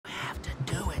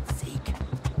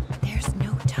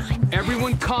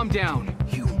Everyone calm down.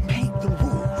 You make the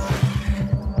rules.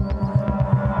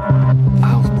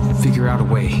 I'll figure out a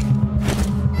way.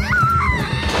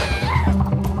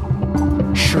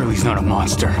 Shirley's not a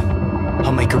monster.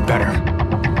 I'll make her better.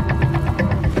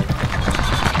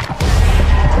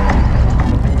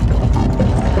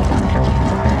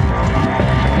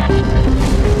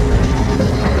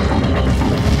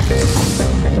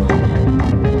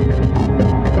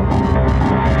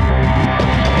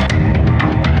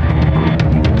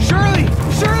 Shirley!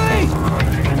 Shirley!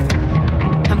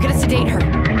 I'm gonna sedate her.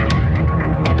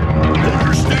 Hold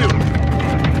her still.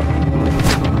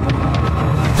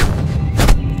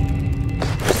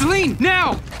 Celine,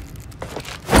 now!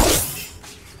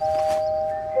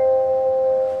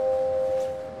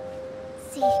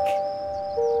 Zeke.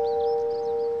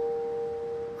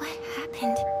 What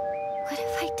happened? What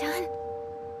have I done?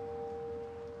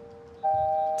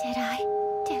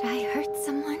 Did I hurt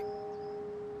someone?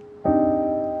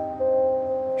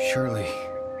 Shirley.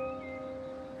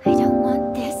 I don't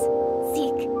want this.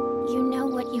 Zeke, you know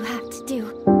what you have to do.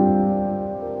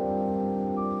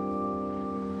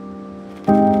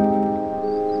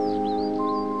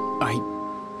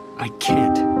 I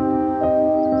can't.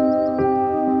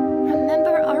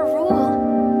 Remember our rule.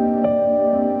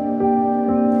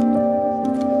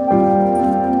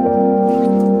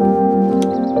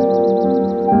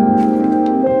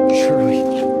 Shirley,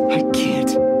 I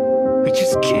can't. I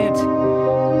just can't.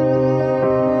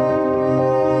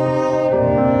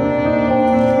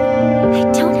 I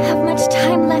don't have much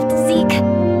time left, Zeke.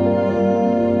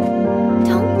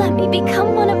 Don't let me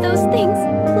become one of those things,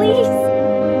 please.